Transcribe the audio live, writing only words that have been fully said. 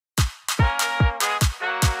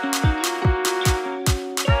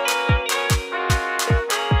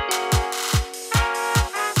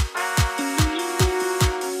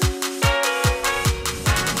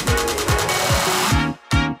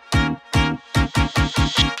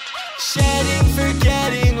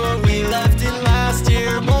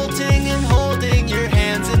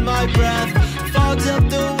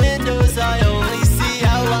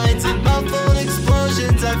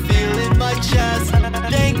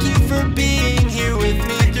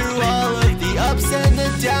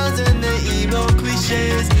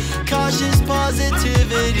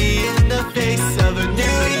positivity in the face of a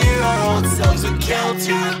new year. Our old selves would kill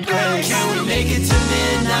to embrace. Can we make it to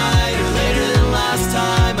midnight or later than last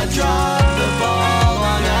time? I dropped the ball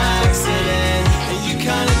on accident and you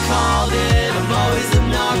kinda called it. I'm always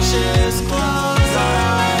obnoxious. Close our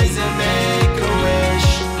eyes and make a wish.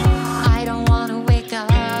 I don't wanna wake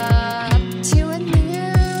up to a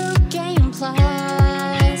new game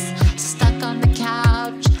plus. Stuck on the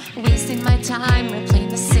couch, wasting my time,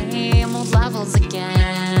 replaying the same old levels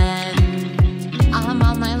again. I'm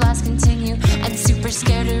on my last continue and super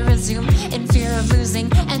scared to resume, in fear of losing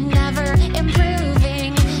and never